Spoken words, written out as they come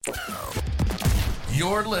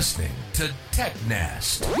You're listening to Tech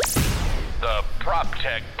Nest, the Prop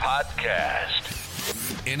Tech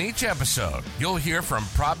Podcast. In each episode, you'll hear from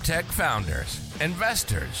prop tech founders,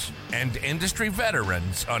 investors, and industry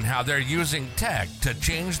veterans on how they're using tech to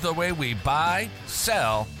change the way we buy,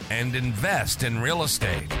 sell, and invest in real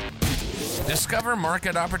estate. Discover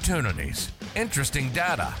market opportunities, interesting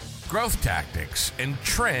data, growth tactics, and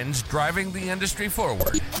trends driving the industry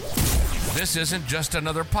forward. This isn't just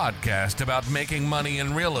another podcast about making money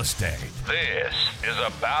in real estate. This is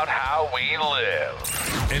about how we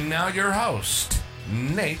live. And now your host,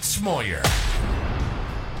 Nate Smoyer.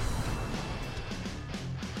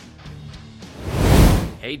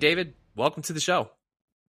 Hey, David. Welcome to the show.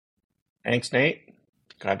 Thanks, Nate.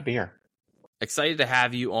 Glad to be here. Excited to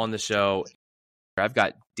have you on the show. I've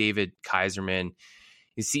got David Kaiserman.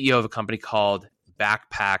 He's CEO of a company called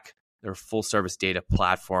Backpack. They're a full-service data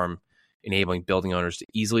platform enabling building owners to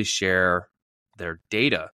easily share their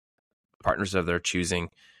data, partners of their choosing,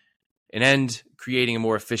 and creating a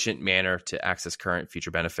more efficient manner to access current and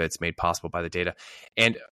future benefits made possible by the data.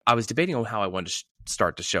 And I was debating on how I wanted to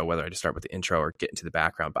start the show, whether I just start with the intro or get into the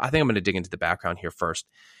background. But I think I'm going to dig into the background here first.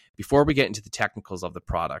 Before we get into the technicals of the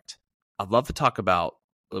product, I'd love to talk about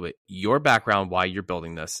a little bit your background, why you're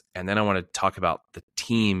building this, and then I want to talk about the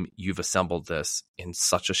team you've assembled this in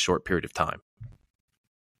such a short period of time.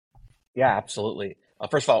 Yeah, absolutely.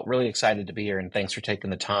 First of all, really excited to be here, and thanks for taking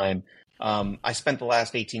the time. I spent the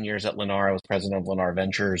last 18 years at Lennar. I was president of Lennar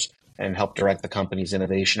Ventures and helped direct the company's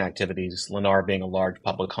innovation activities, Lennar being a large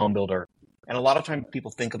public home builder. And a lot of times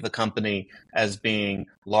people think of the company as being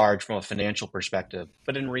large from a financial perspective.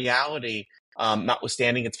 But in reality,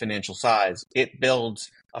 notwithstanding its financial size, it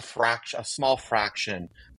builds a small fraction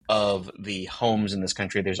of the homes in this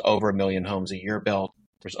country. There's over 1 million homes a year built.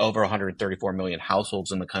 There's over 134 million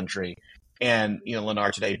households in the country. And,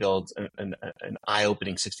 Lennar today builds an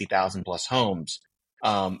eye-opening 60,000 plus homes.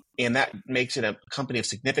 And that makes it a company of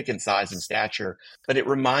significant size and stature. But it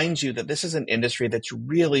reminds you that this is an industry that's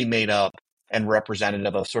really made up and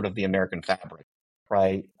representative of sort of the American fabric,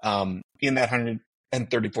 right? In that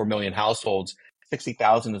 134 million households,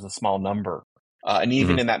 60,000 is a small number. And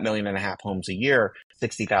even in that 1.5 million homes a year,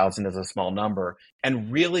 60,000 is a small number.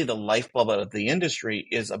 And really the lifeblood of the industry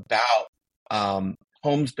is about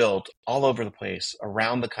homes built all over the place,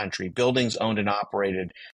 around the country, buildings owned and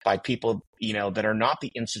operated by people, that are not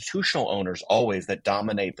the institutional owners always that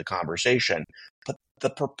dominate the conversation. But the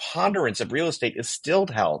preponderance of real estate is still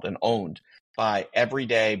held and owned by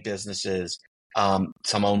everyday businesses.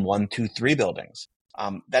 Some own 1, 2, 3 buildings.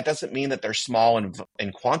 That doesn't mean that they're small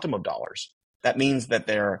in quantum of dollars. That means that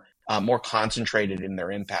they're more concentrated in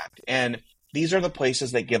their impact. And these are the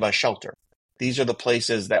places that give us shelter. These are the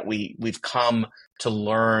places that we've come to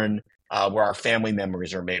learn where our family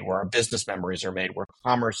memories are made, where our business memories are made, where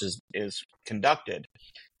commerce is conducted.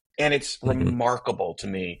 And it's remarkable to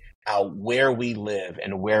me how where we live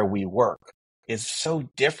and where we work is so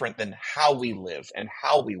different than how we live and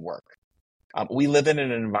how we work. We live in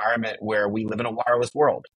an environment where we live in a wireless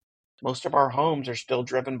world. Most of our homes are still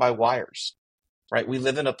driven by wires, right? We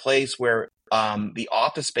live in a place where the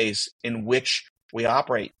office space in which we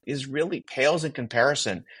operate is really pales in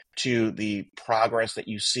comparison to the progress that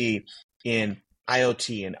you see in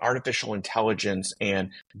IoT and artificial intelligence and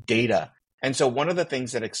data. And so one of the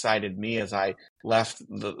things that excited me as I left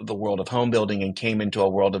the world of home building and came into a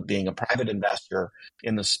world of being a private investor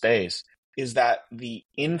in the space is that the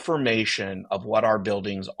information of what our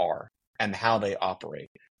buildings are and how they operate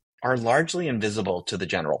are largely invisible to the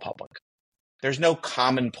general public. There's no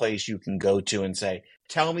common place you can go to and say,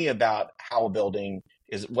 tell me about how a building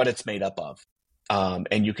is, what it's made up of.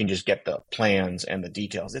 And you can just get the plans and the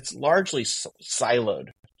details. It's largely siloed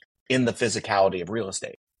in the physicality of real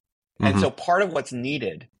estate. And so part of what's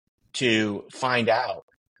needed to find out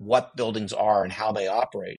what buildings are and how they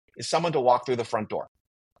operate is someone to walk through the front door,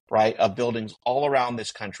 right, of buildings all around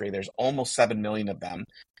this country. There's almost 7 million of them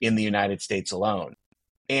in the United States alone.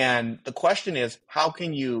 And the question is, how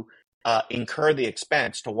can you incur the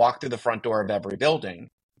expense to walk through the front door of every building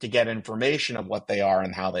to get information of what they are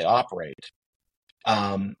and how they operate,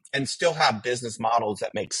 and still have business models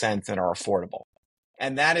that make sense and are affordable?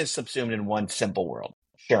 And that is subsumed in one simple world: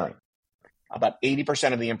 sharing. About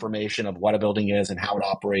 80% of the information of what a building is and how it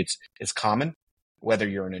operates is common, whether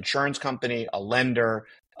you're an insurance company, a lender,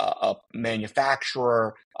 a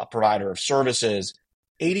manufacturer, a provider of services.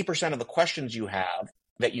 80% of the questions you have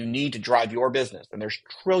that you need to drive your business, and there's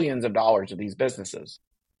trillions of dollars of these businesses,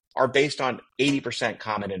 are based on 80%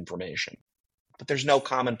 common information. But there's no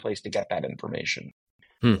common place to get that information.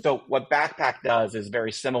 So what Backpack does is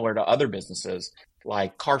very similar to other businesses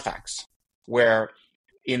like Carfax, where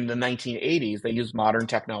in the 1980s, they used modern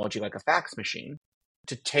technology like a fax machine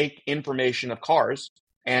to take information of cars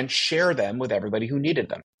and share them with everybody who needed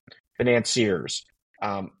them. Financiers,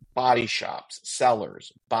 body shops,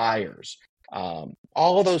 sellers, buyers,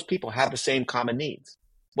 all of those people have the same common needs.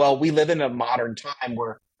 Well, we live in a modern time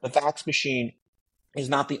where the fax machine is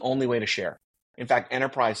not the only way to share. In fact,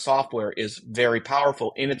 enterprise software is very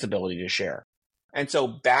powerful in its ability to share. And so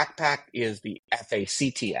Backpack is the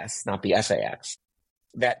FACTS, not the FAX,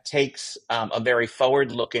 that takes a very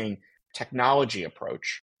forward-looking technology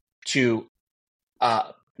approach to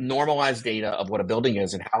normalize data of what a building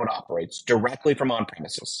is and how it operates directly from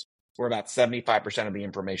on-premises, where about 75% of the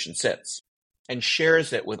information sits, and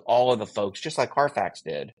shares it with all of the folks, just like Carfax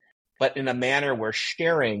did, but in a manner where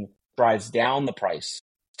sharing drives down the price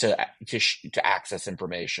to access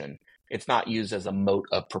information. It's not used as a moat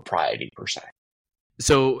of propriety per se.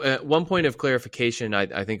 So one point of clarification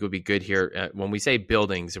I think would be good here. When we say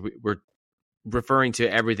buildings, we're referring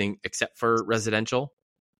to everything except for residential?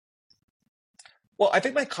 Well, I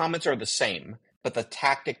think my comments are the same, but the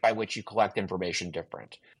tactic by which you collect information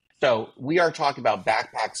different. So we are talking about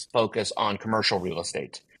Backpack's focus on commercial real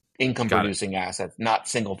estate, income-producing assets, not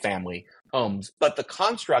single-family homes. But the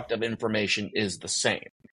construct of information is the same,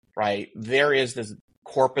 right? There is this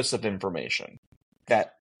corpus of information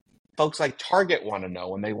that folks like Target want to know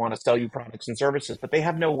when they want to sell you products and services, but they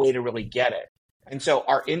have no way to really get it. And so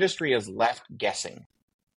our industry is left guessing.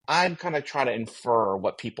 I'm kind of trying to infer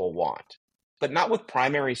what people want, but not with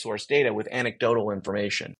primary source data, with anecdotal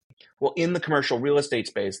information. Well, in the commercial real estate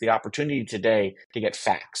space, the opportunity today to get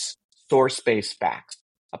facts, source-based facts,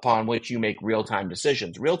 upon which you make real-time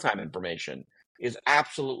decisions, real-time information, is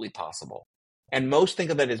absolutely possible. And most think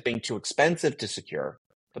of it as being too expensive to secure,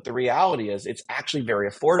 but the reality is it's actually very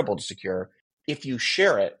affordable to secure if you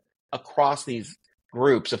share it across these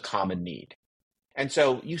groups of common need. And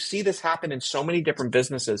so you see this happen in so many different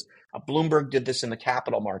businesses. Bloomberg did this in the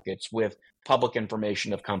capital markets with public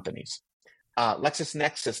information of companies.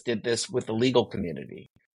 LexisNexis did this with the legal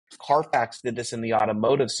community. Carfax did this in the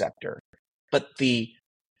automotive sector. But the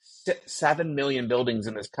 7 million buildings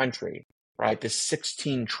in this country, right, this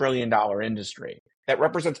 $16 trillion industry that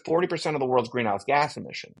represents 40% of the world's greenhouse gas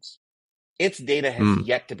emissions, its data has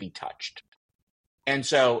yet to be touched. And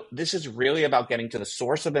so this is really about getting to the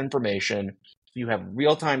source of information. You have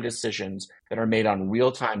real-time decisions that are made on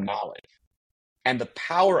real-time knowledge. And the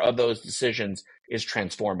power of those decisions is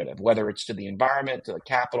transformative, whether it's to the environment, to the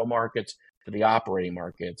capital markets, to the operating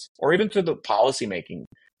markets, or even to the policymaking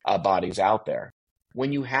bodies out there.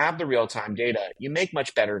 When you have the real-time data, you make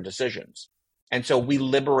much better decisions. And so we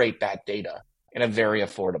liberate that data in a very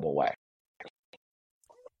affordable way.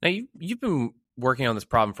 Now, you've been working on this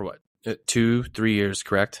problem for what, 2-3 years,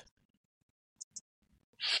 correct?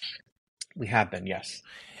 We have been, yes.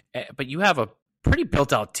 But you have a pretty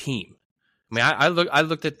built-out team. I mean, I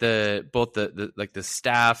looked at both the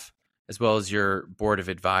staff as well as your board of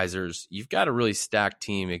advisors. You've got a really stacked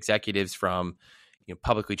team, executives from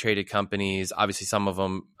publicly traded companies, obviously some of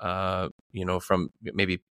them from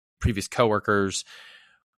maybe previous coworkers.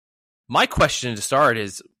 My question to start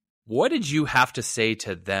is, what did you have to say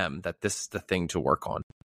to them that this is the thing to work on?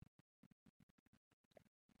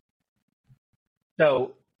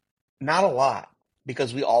 So, not a lot,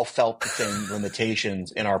 because we all felt the same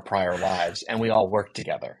limitations in our prior lives, and we all worked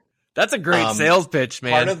together. That's a great sales pitch,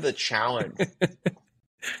 man. Part of the challenge.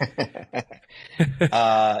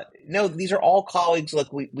 No, these are all colleagues.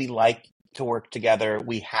 Look, we like to work together.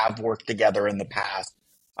 We have worked together in the past.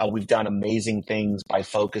 We've done amazing things by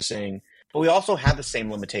focusing, but we also have the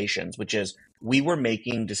same limitations, which is we were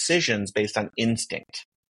making decisions based on instinct,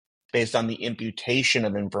 based on the imputation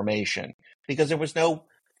of information, because there was no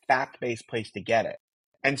fact-based place to get it.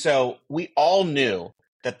 And so we all knew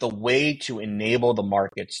that the way to enable the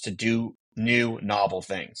markets to do new, novel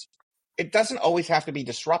things, it doesn't always have to be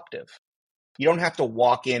disruptive. You don't have to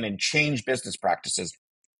walk in and change business practices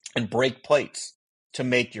and break plates to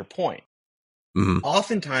make your point. Mm-hmm.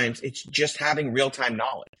 Oftentimes, it's just having real-time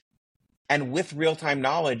knowledge. And with real-time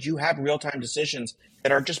knowledge, you have real-time decisions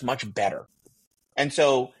that are just much better. And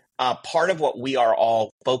so part of what we are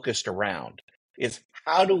all focused around is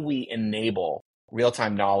how do we enable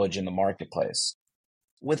real-time knowledge in the marketplace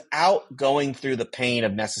without going through the pain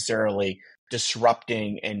of necessarily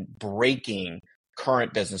disrupting and breaking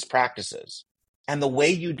current business practices. And the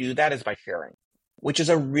way you do that is by sharing, which is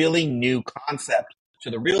a really new concept to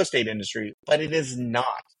the real estate industry, but it is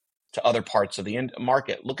not to other parts of the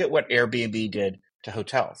market. Look at what Airbnb did to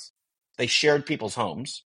hotels. They shared people's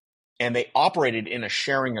homes and they operated in a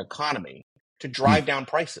sharing economy to drive down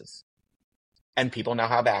prices. And people now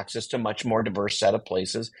have access to a much more diverse set of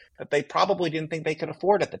places that they probably didn't think they could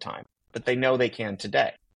afford at the time, but they know they can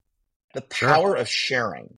today. The power of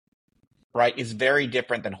sharing, right, is very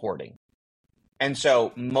different than hoarding. And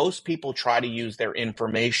so most people try to use their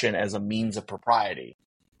information as a means of propriety.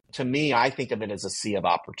 To me, I think of it as a sea of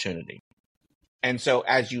opportunity. And so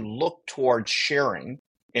as you look towards sharing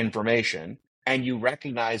information and you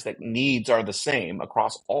recognize that needs are the same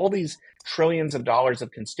across all these trillions of dollars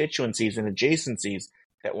of constituencies and adjacencies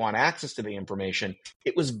that want access to the information,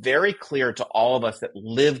 it was very clear to all of us that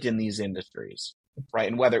lived in these industries, right?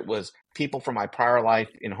 And whether it was people from my prior life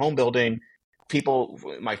in home building, people,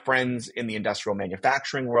 my friends in the industrial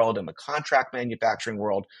manufacturing world and the contract manufacturing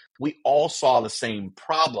world, we all saw the same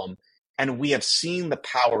problem. And we have seen the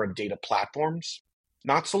power of data platforms,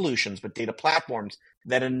 not solutions, but data platforms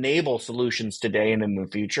that enable solutions today and in the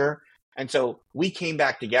future. And so we came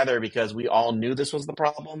back together because we all knew this was the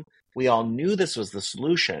problem. We all knew this was the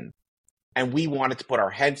solution. And we wanted to put our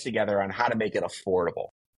heads together on how to make it affordable.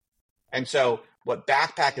 And so what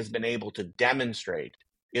Backpack has been able to demonstrate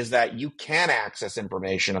is that you can access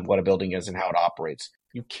information of what a building is and how it operates.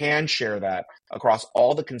 You can share that across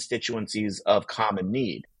all the constituencies of common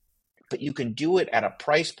need, but you can do it at a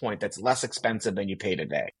price point that's less expensive than you pay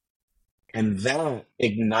today. And that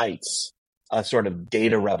ignites a sort of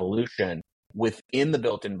data revolution within the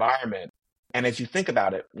built environment. And as you think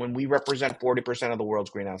about it, when we represent 40% of the world's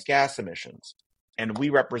greenhouse gas emissions, and we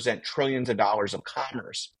represent trillions of dollars of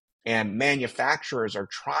commerce, and manufacturers are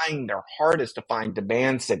trying their hardest to find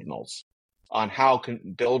demand signals on how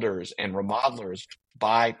builders and remodelers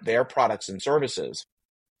buy their products and services,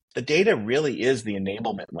 the data really is the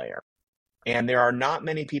enablement layer. And there are not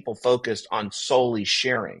many people focused on solely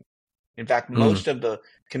sharing. In fact, most of the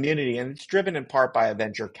community, and it's driven in part by a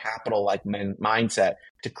venture capital-like mindset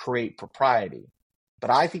to create propriety.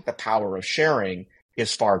 But I think the power of sharing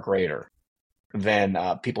is far greater than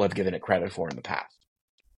people have given it credit for in the past.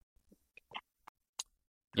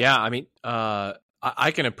 Yeah, I mean,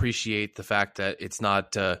 I can appreciate the fact that it's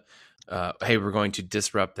not, hey, we're going to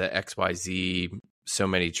disrupt the XYZ so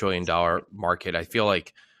many $1 trillion market. I feel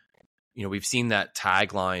like, we've seen that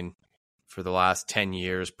tagline for the last 10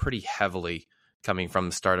 years pretty heavily coming from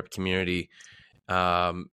the startup community.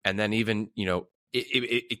 And then even,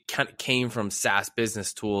 it kind of came from SaaS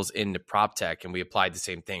business tools into prop tech, and we applied the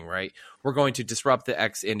same thing, right? We're going to disrupt the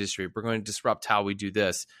X industry. We're going to disrupt how we do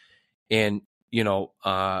this. And,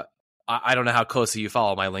 I don't know how closely you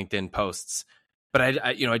follow my LinkedIn posts, but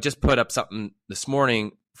I just put up something this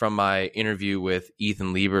morning from my interview with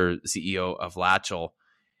Ethan Lieber, CEO of Latchel.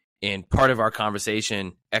 And part of our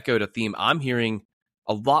conversation echoed a theme I'm hearing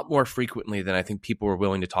a lot more frequently than I think people were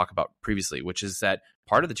willing to talk about previously, which is that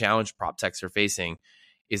part of the challenge prop techs are facing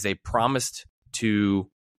is they promised to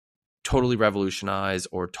totally revolutionize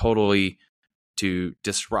or totally to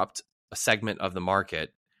disrupt a segment of the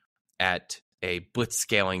market at a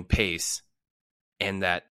blitzscaling pace, and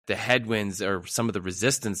that the headwinds or some of the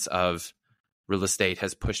resistance of real estate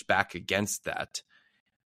has pushed back against that.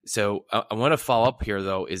 So I want to follow up here,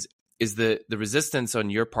 though, is the resistance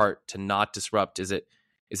on your part to not disrupt, is it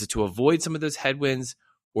to avoid some of those headwinds,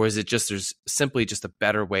 or is it just there's simply just a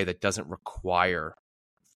better way that doesn't require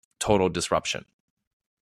total disruption?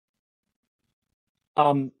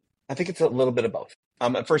 I think it's a little bit of both.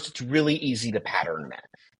 At first, it's really easy to pattern match.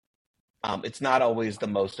 It's not always the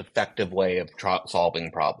most effective way of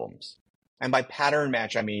solving problems. And by pattern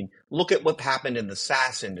match, I mean, look at what happened in the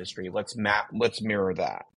SaaS industry. Let's mirror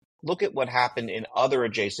that. Look at what happened in other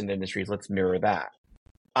adjacent industries. Let's mirror that.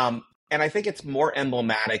 And I think it's more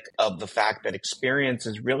emblematic of the fact that experience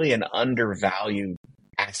is really an undervalued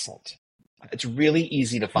asset. It's really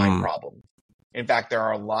easy to find problems. In fact, there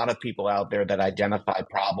are a lot of people out there that identify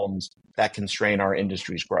problems that constrain our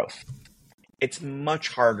industry's growth. It's much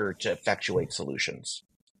harder to effectuate solutions.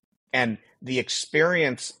 And the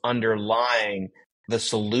experience underlying the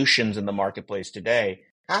solutions in the marketplace today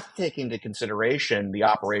have to take into consideration the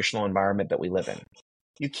operational environment that we live in.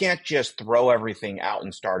 You can't just throw everything out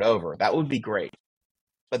and start over. That would be great,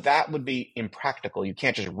 but that would be impractical. You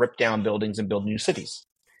can't just rip down buildings and build new cities.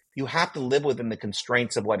 You have to live within the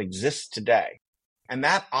constraints of what exists today. And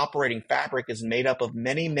that operating fabric is made up of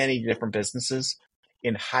many, many different businesses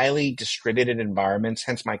in highly distributed environments,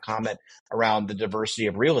 hence my comment around the diversity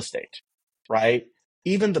of real estate, right?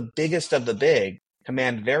 Even the biggest of the big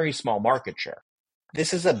command very small market share.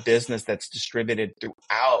 This is a business that's distributed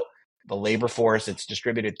throughout the labor force. It's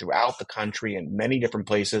distributed throughout the country in many different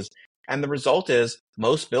places. And the result is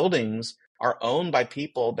most buildings are owned by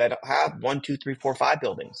people that have 1, 2, 3, 4, 5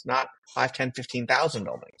 buildings, not 5, 10, 15,000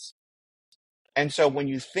 buildings. And so when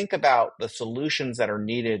you think about the solutions that are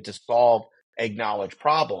needed to solve acknowledged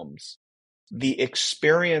problems, the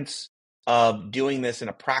experience of doing this in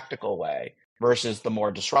a practical way versus the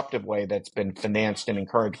more disruptive way that's been financed and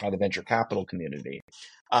encouraged by the venture capital community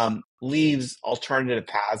leaves alternative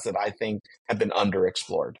paths that I think have been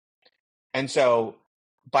underexplored. And so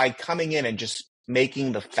by coming in and just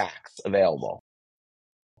making the facts available,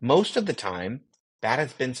 most of the time that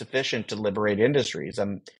has been sufficient to liberate industries.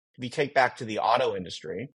 If you take back to the auto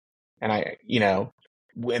industry, and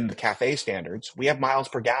in the CAFE standards, we have miles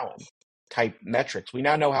per gallon type metrics. We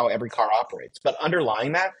now know how every car operates, but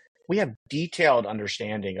underlying that, we have detailed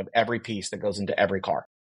understanding of every piece that goes into every car.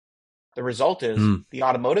 The result is the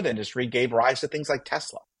automotive industry gave rise to things like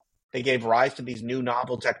Tesla. They gave rise to these new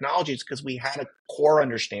novel technologies because we had a core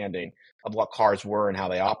understanding of what cars were and how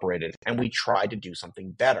they operated, and we tried to do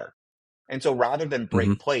something better. And so rather than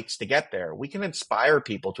break plates to get there, we can inspire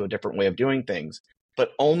people to a different way of doing things,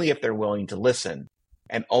 but only if they're willing to listen,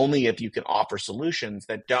 and only if you can offer solutions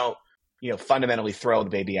that don't, fundamentally throw the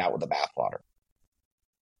baby out with the bathwater.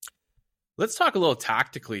 Let's talk a little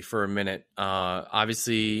tactically for a minute.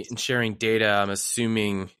 Obviously, in sharing data, I'm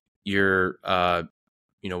assuming you're,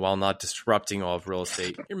 while not disrupting all of real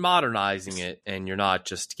estate, you're modernizing it, and you're not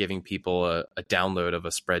just giving people a download of a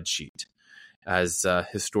spreadsheet, as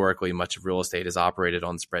historically much of real estate is operated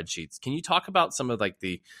on spreadsheets. Can you talk about some of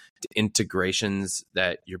the integrations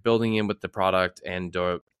that you're building in with the product, and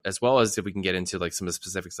as well as if we can get into some of the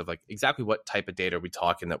specifics of exactly what type of data are we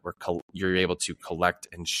talking that you're able to collect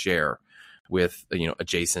and share with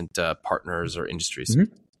adjacent partners or industries?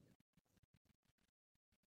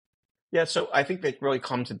 Yeah, so I think that really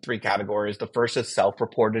comes in 3 categories. The first is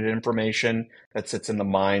self-reported information that sits in the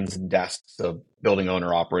minds and desks of building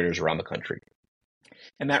owner operators around the country.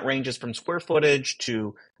 And that ranges from square footage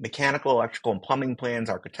to mechanical, electrical, and plumbing plans,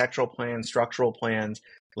 architectural plans, structural plans,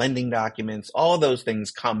 lending documents. All of those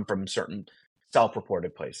things come from certain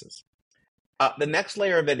self-reported places. The next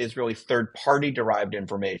layer of it is really third-party derived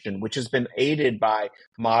information, which has been aided by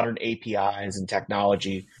modern APIs and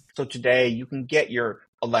technology. So today you can get your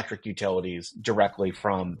electric utilities directly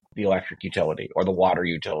from the electric utility or the water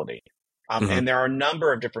utility. And there are a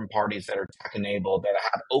number of different parties that are tech-enabled that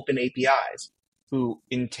have open APIs who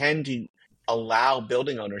intend to allow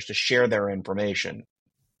building owners to share their information.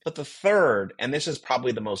 But the third, and this is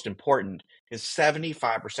probably the most important, is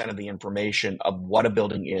 75% of the information of what a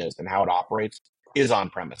building is and how it operates is on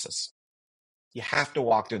premises. You have to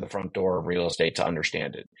walk through the front door of real estate to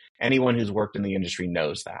understand it. Anyone who's worked in the industry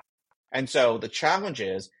knows that. And so the challenge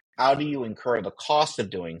is, how do you incur the cost of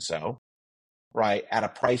doing so, right, at a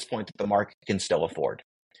price point that the market can still afford?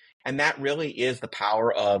 And that really is the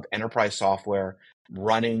power of enterprise software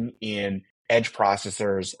running in edge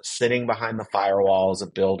processors, sitting behind the firewalls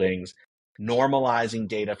of buildings, normalizing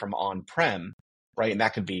data from on-prem, right? And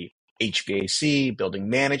that could be HVAC, building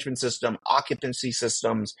management system, occupancy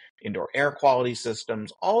systems, indoor air quality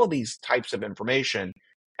systems, all of these types of information,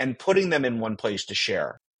 and putting them in one place to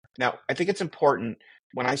share. Now, I think it's important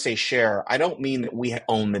when I say share, I don't mean that we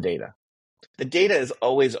own the data. The data is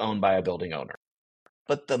always owned by a building owner.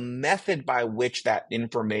 But the method by which that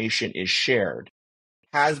information is shared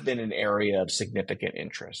has been an area of significant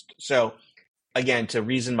interest. So again, to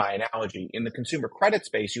reason my analogy, in the consumer credit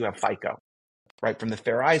space, you have FICO, right, from the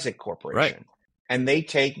Fair Isaac Corporation. Right. And they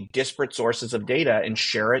take disparate sources of data and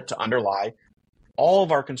share it to underlie all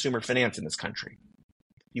of our consumer finance in this country.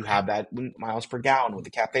 You have that miles per gallon with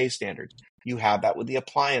the CAFE standards. You have that with the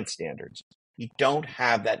appliance standards. You don't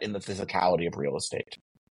have that in the physicality of real estate,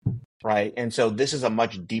 right? And so this is a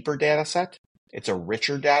much deeper data set. It's a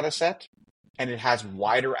richer data set, and it has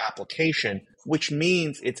wider application, which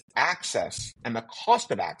means its access and the cost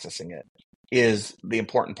of accessing it is the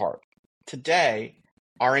important part. Today,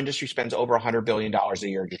 our industry spends over $100 billion a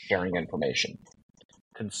year just sharing information.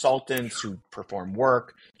 Consultants who perform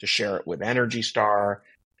work to share it with Energy Star,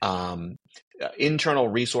 internal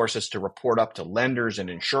resources to report up to lenders and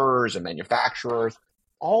insurers and manufacturers.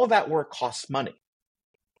 All of that work costs money.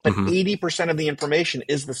 But 80% of the information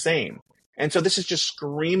is the same. And so this is just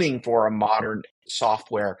screaming for a modern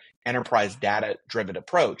software enterprise data-driven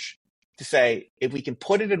approach to say, if we can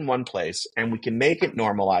put it in one place and we can make it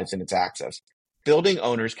normalized in its access, building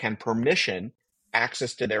owners can permission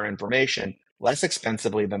access to their information less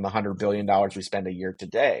expensively than the $100 billion we spend a year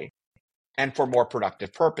today, and for more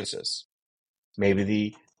productive purposes. Maybe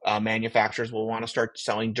the manufacturers will want to start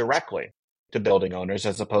selling directly to building owners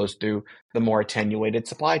as opposed to the more attenuated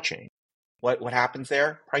supply chain. What happens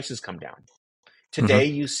there? Prices come down. Today,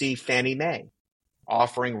 you see Fannie Mae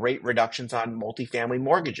offering rate reductions on multifamily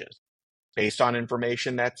mortgages based on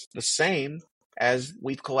information that's the same as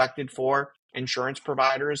we've collected for insurance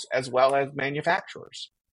providers as well as manufacturers.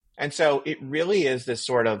 And so it really is this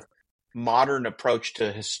sort of modern approach to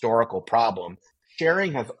a historical problem.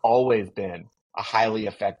 Sharing has always been a highly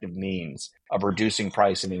effective means of reducing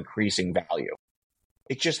price and increasing value.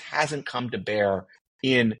 It just hasn't come to bear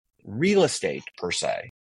in real estate per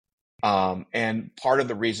se. And part of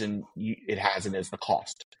the reason it hasn't is the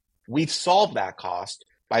cost. We've solved that cost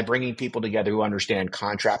by bringing people together who understand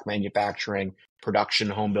contract manufacturing, production,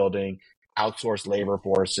 home building, outsourced labor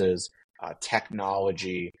forces,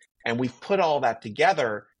 technology. And we've put all that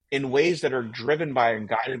together in ways that are driven by and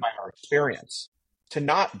guided by our experience to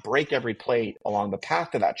not break every plate along the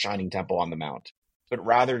path to that shining temple on the mount, but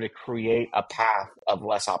rather to create a path of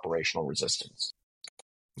less operational resistance.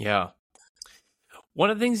 Yeah. One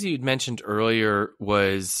of the things you'd mentioned earlier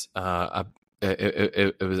was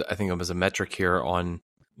it was, I think it was a metric here on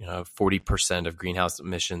 40% of greenhouse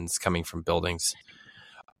emissions coming from buildings.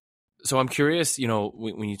 So I'm curious,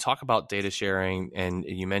 when you talk about data sharing and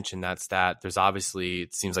you mentioned that stat, there's obviously,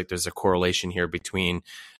 it seems like there's a correlation here between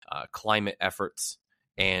climate efforts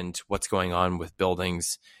and what's going on with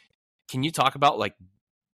buildings. Can you talk about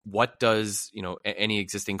what does, any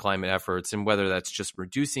existing climate efforts, and whether that's just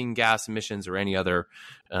reducing gas emissions or any other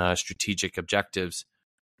strategic objectives,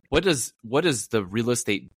 what does the real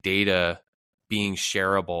estate data being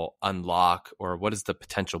shareable unlock, or what is the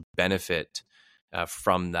potential benefit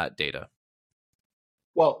from that data?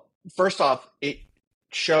 Well, first off, it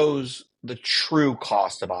shows the true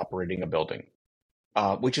cost of operating a building,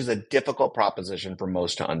 which is a difficult proposition for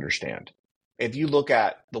most to understand. If you look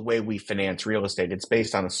at the way we finance real estate, it's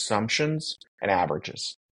based on assumptions and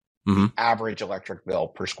averages. Mm-hmm. The average electric bill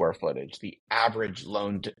per square footage, the average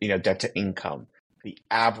loan, debt to income, the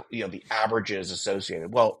averages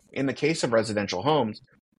associated. Well, in the case of residential homes,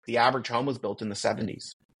 the average home was built in the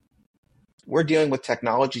 70s. We're dealing with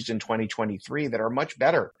technologies in 2023 that are much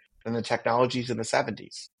better than the technologies in the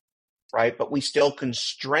 70s, right? But we still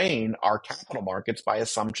constrain our capital markets by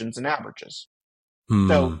assumptions and averages.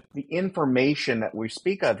 So the information that we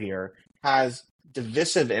speak of here has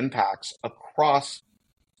divisive impacts across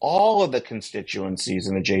all of the constituencies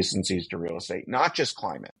and adjacencies to real estate, not just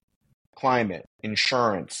climate,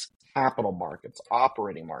 insurance, capital markets,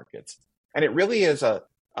 operating markets. And it really is a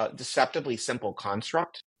deceptively simple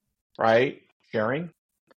construct, right? Sharing.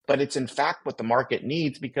 But it's in fact what the market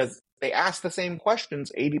needs because they ask the same questions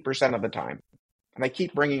 80% of the time. And I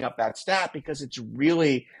keep bringing up that stat because it's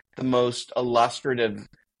really the most illustrative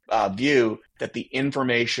view that the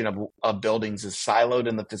information of buildings is siloed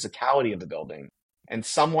in the physicality of the building. And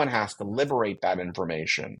someone has to liberate that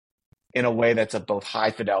information in a way that's of both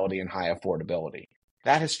high fidelity and high affordability.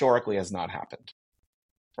 That historically has not happened,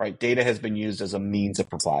 right? Data has been used as a means of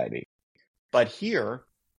propriety. But here,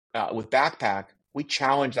 with Backpack, we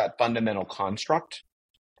challenge that fundamental construct,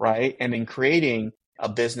 right? And in creating a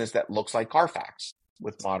business that looks like Carfax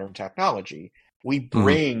with modern technology, we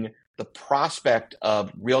bring the prospect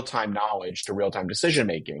of real-time knowledge to real-time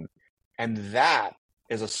decision-making. And that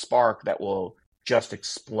is a spark that will just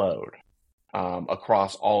explode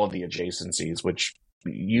across all of the adjacencies, which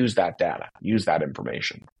use that data, use that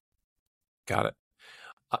information. Got it.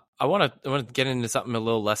 I want to get into something a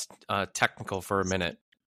little less technical for a minute.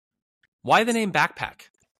 Why the name Backpack?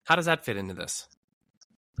 How does that fit into this?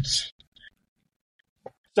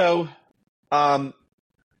 So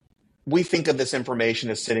we think of this information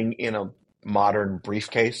as sitting in a modern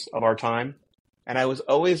briefcase of our time. And I was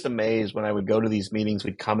always amazed when I would go to these meetings,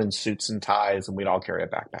 we'd come in suits and ties and we'd all carry a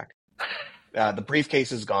backpack. The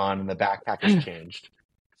briefcase is gone and the backpack has changed.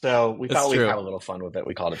 So we thought we'd have a little fun with it.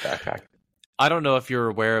 We called it Backpack. I don't know if you're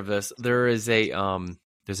aware of this. There is there's an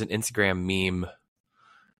Instagram meme.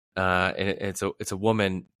 And it's a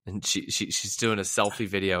woman, and she's doing a selfie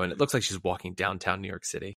video, and it looks like she's walking downtown New York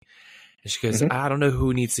City. And she goes, I don't know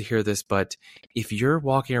who needs to hear this, but if you're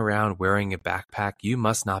walking around wearing a backpack, you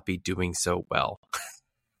must not be doing so well.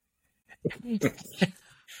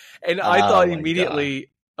 And I thought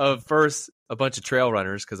immediately of first a bunch of trail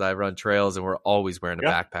runners, because I run trails and we're always wearing a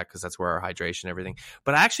backpack because that's where our hydration and everything.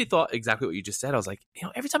 But I actually thought exactly what you just said. I was like,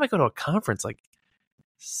 every time I go to a conference, like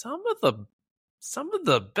some of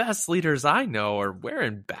the best leaders I know are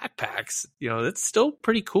wearing backpacks. It's still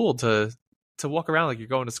pretty cool to walk around like you're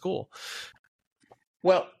going to school.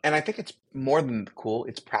 Well, and I think it's more than cool,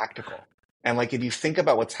 it's practical. And if you think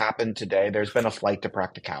about what's happened today, there's been a flight to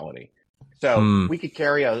practicality. So we could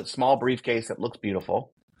carry a small briefcase that looks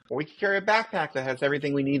beautiful, or we could carry a backpack that has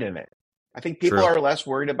everything we need in it. I think people True. are less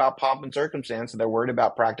worried about pomp and circumstance, and they're worried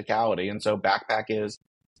about practicality. And so Backpack is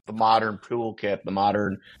the modern toolkit, the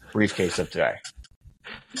modern briefcase of today.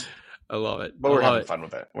 I love it. But we're having fun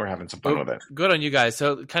with it. We're having some fun with it. Good on you guys.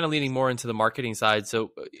 So kind of leaning more into the marketing side.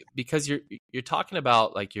 So because you're talking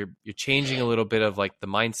about like you're changing a little bit of like the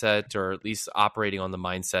mindset, or at least operating on the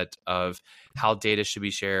mindset of how data should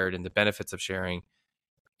be shared and the benefits of sharing.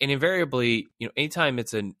 And invariably, anytime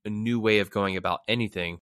it's a new way of going about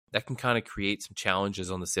anything, that can kind of create some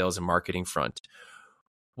challenges on the sales and marketing front.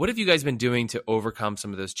 What have you guys been doing to overcome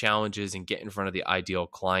some of those challenges and get in front of the ideal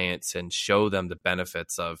clients and show them the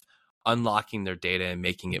benefits of unlocking their data and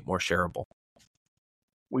making it more shareable?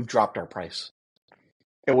 We've dropped our price,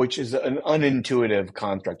 which is an unintuitive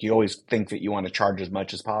construct. You always think that you want to charge as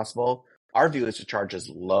much as possible. Our view is to charge as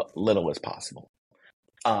little as possible.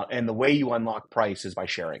 And the way you unlock price is by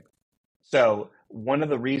sharing. So one of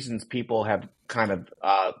the reasons people have kind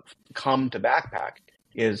of come to Backpack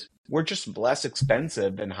is we're just less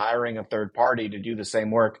expensive than hiring a third party to do the same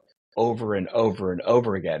work over and over and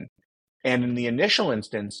over again. And in the initial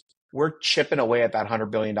instance, we're chipping away at that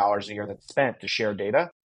 $100 billion a year that's spent to share data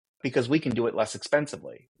because we can do it less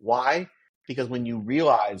expensively. Why? Because when you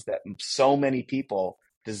realize that so many people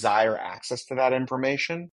desire access to that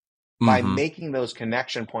information, by making those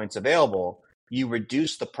connection points available, you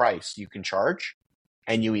reduce the price you can charge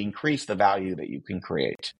and you increase the value that you can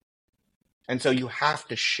create. And so you have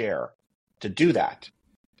to share to do that,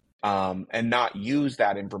 and not use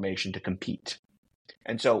that information to compete.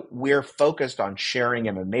 And so we're focused on sharing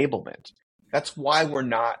and enablement. That's why we're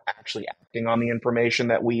not actually acting on the information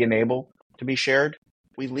that we enable to be shared.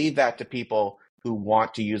 We leave that to people who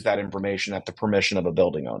want to use that information at the permission of a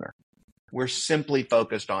building owner. We're simply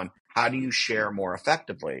focused on how do you share more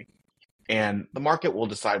effectively, and the market will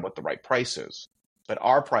decide what the right price is. But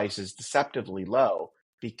our price is deceptively low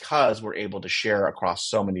because we're able to share across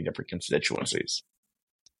so many different constituencies.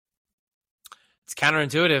 It's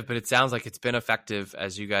counterintuitive, but it sounds like it's been effective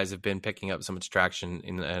as you guys have been picking up so much traction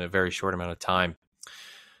in a very short amount of time.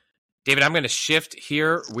 David, I'm going to shift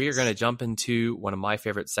here. We are going to jump into one of my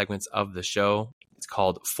favorite segments of the show. It's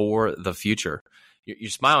called For the Future. You're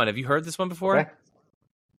smiling. Have you heard this one before? Okay.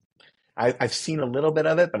 I've seen a little bit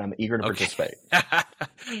of it, but I'm eager to participate.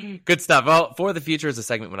 Good stuff. Well, For the Future is a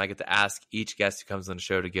segment when I get to ask each guest who comes on the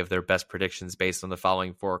show to give their best predictions based on the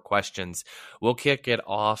following 4 questions. We'll kick it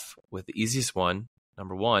off with the easiest one.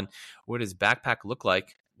 Number 1, what does Backpack look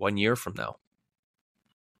like 1 year from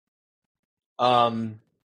now?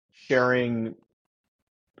 Sharing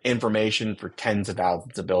information for tens of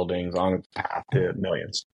thousands of buildings on its path to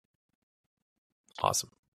millions.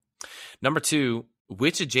 Awesome. Number 2,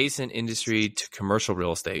 which adjacent industry to commercial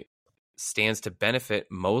real estate stands to benefit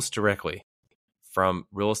most directly from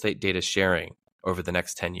real estate data sharing over the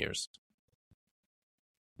next 10 years?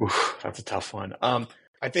 Oof, that's a tough one.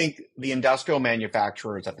 I think the industrial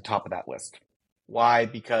manufacturer is at the top of that list. Why?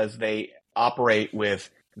 Because they operate with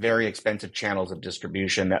very expensive channels of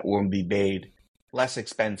distribution that will be made less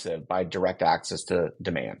expensive by direct access to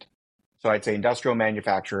demand. So I'd say industrial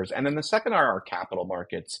manufacturers. And then the second are our capital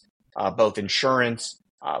markets, both insurance,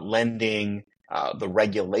 lending, the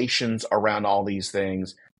regulations around all these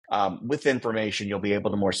things. With information, you'll be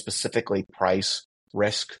able to more specifically price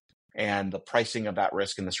risk, and the pricing of that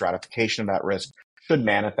risk and the stratification of that risk should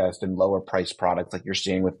manifest in lower price products like you're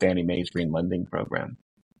seeing with Fannie Mae's Green Lending Program.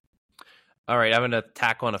 All right, I'm going to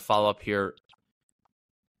tack on a follow-up here.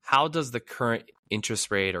 How does the current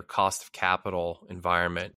interest rate or cost of capital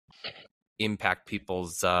environment impact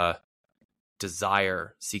people's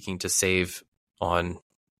desire seeking to save on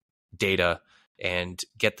data and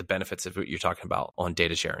get the benefits of what you're talking about on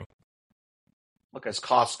data sharing? Look, as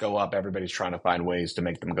costs go up, everybody's trying to find ways to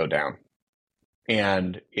make them go down.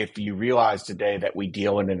 And if you realize today that we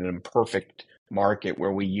deal in an imperfect market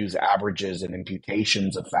where we use averages and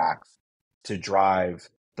imputations of facts to drive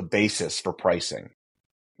the basis for pricing,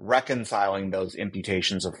 reconciling those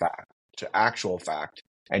imputations of fact to actual fact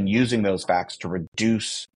and using those facts to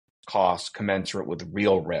reduce costs commensurate with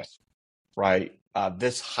real risk, right?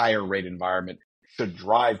 This higher rate environment should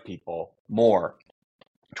drive people more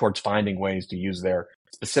towards finding ways to use their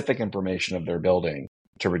specific information of their building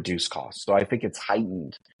to reduce costs. So I think it's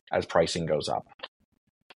heightened as pricing goes up.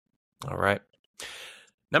 All right.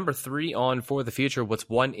 Number 3 on For the Future, what's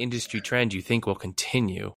one industry trend you think will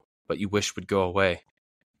continue, but you wish would go away?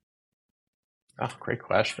 Oh, great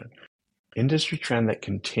question. Industry trend that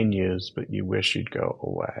continues, but you wish you'd go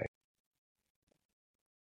away.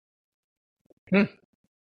 I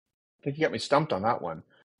think you got me stumped on that one.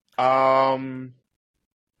 I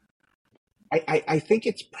think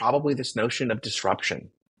it's probably this notion of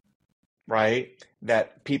disruption, right?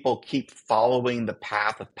 That people keep following the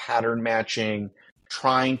path of pattern matching,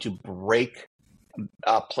 trying to break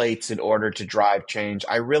plates in order to drive change.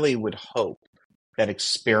 I really would hope that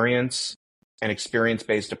experience and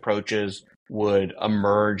experience-based approaches would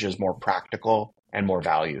emerge as more practical and more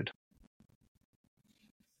valued.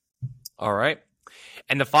 All right.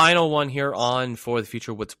 And the final one here on For the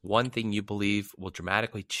Future, what's one thing you believe will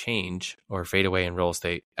dramatically change or fade away in real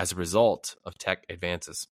estate as a result of tech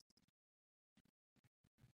advances?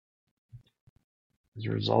 As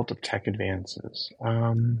a result of tech advances.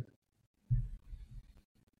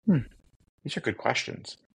 These are good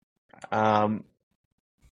questions. I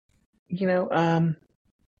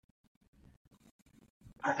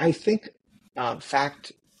think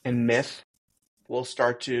fact and myth will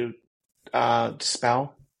start to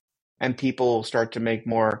dispel, and people will start to make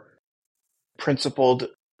more principled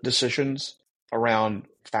decisions around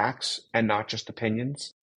facts and not just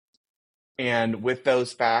opinions. And with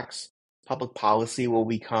those facts, public policy will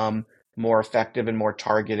become more effective and more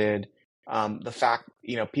targeted.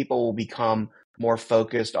 People will become more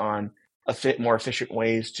focused on more efficient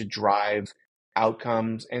ways to drive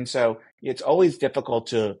outcomes. And so it's always difficult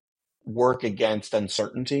to work against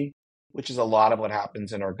uncertainty, which is a lot of what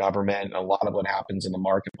happens in our government and a lot of what happens in the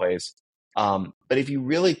marketplace. But if you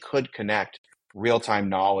really could connect real-time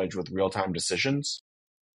knowledge with real-time decisions,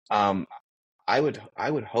 I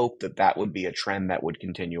would hope that would be a trend that would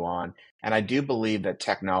continue on. And I do believe that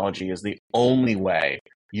technology is the only way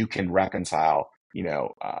you can reconcile,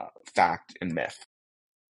 fact and myth.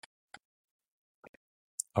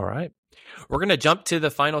 All right. We're going to jump to the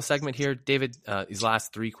final segment here. David, these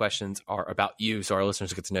last three questions are about you, so our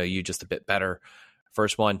listeners get to know you just a bit better.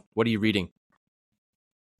 First one, what are you reading?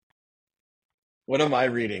 What am I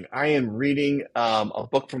reading? I am reading a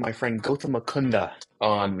book from my friend Gautam Mukunda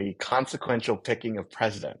on the consequential picking of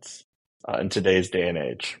presidents in today's day and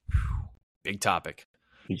age. Big topic.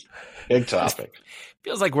 Big topic.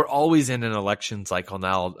 Feels like we're always in an election cycle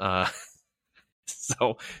now,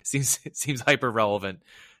 so seems hyper relevant.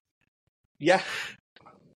 Yeah.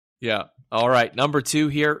 Yeah. All right. Number 2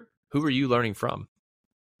 here. Who are you learning from?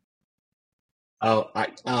 Oh,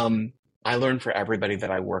 I learn for everybody that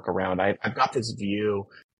I work around. I've got this view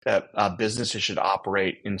that businesses should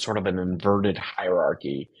operate in sort of an inverted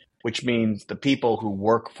hierarchy, which means the people who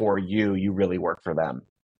work for you, you really work for them.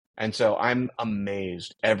 And so I'm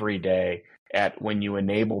amazed every day at when you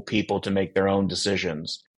enable people to make their own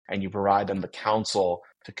decisions and you provide them the counsel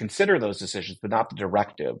to consider those decisions, but not the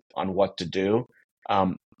directive on what to do.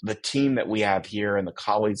 The team that we have here and the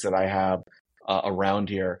colleagues that I have around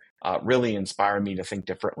here really inspire me to think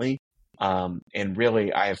differently. And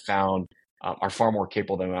really, I have found are far more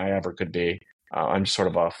capable than I ever could be. I'm sort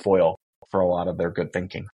of a foil for a lot of their good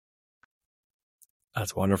thinking.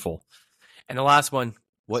 That's wonderful. And the last one,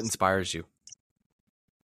 what inspires you?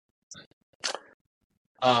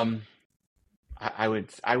 I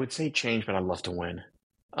would say change, but I love to win,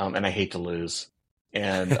 and I hate to lose.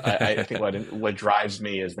 And I think what drives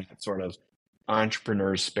me is that sort of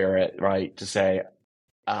entrepreneur spirit, right? To say,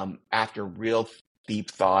 after real deep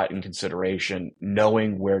thought and consideration,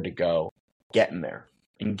 knowing where to go, getting there,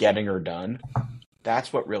 and getting her done.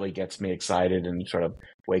 That's what really gets me excited and sort of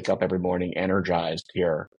wake up every morning energized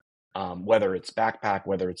here. Whether it's Backpack,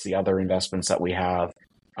 whether it's the other investments that we have,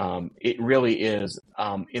 it really is,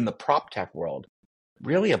 in the prop tech world,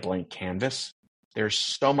 really a blank canvas. There's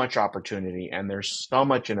so much opportunity and there's so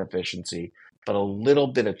much inefficiency, but a little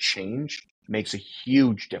bit of change makes a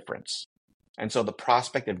huge difference. And so the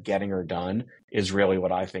prospect of getting her done is really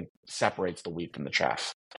what I think separates the wheat from the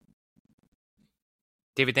chaff.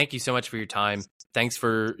 David, thank you so much for your time. Thanks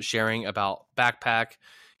for sharing about Backpack,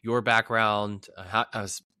 your background,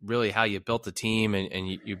 how you built the team,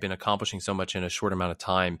 and you've been accomplishing so much in a short amount of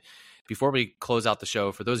time. Before we close out the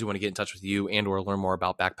show, for those who want to get in touch with you and or learn more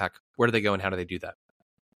about Backpack, where do they go and how do they do that?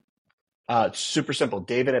 It's super simple.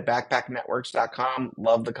 David at backpacknetworks.com.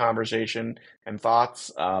 Love the conversation and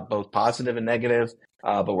thoughts, both positive and negative,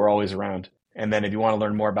 but we're always around. And then if you want to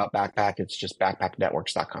learn more about Backpack, it's just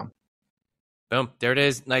backpacknetworks.com. Boom. There it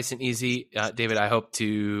is. Nice and easy. David, I hope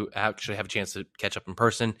to actually have a chance to catch up in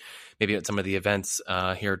person, maybe at some of the events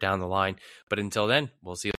here down the line. But until then,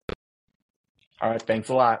 we'll see you. All right. Thanks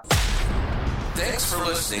a lot. Thanks for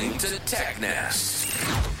listening to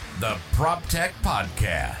TechNest, the PropTech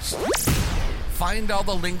podcast. Find all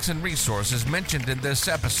the links and resources mentioned in this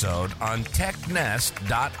episode on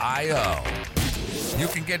technest.io. You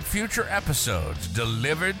can get future episodes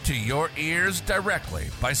delivered to your ears directly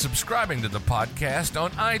by subscribing to the podcast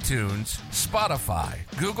on iTunes, Spotify,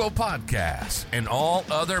 Google Podcasts, and all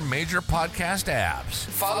other major podcast apps.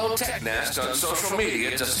 Follow TechNest on social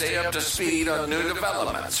media to stay up to speed on new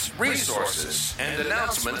developments, resources, and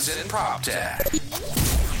announcements in PropTech.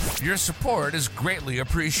 Your support is greatly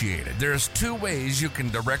appreciated. There's 2 ways you can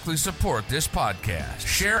directly support this podcast.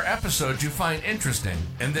 Share episodes you find interesting,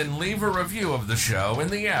 and then leave a review of the show in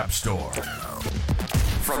the App Store.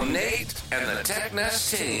 From Nate and the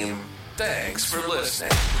TechNest team, thanks for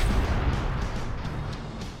listening.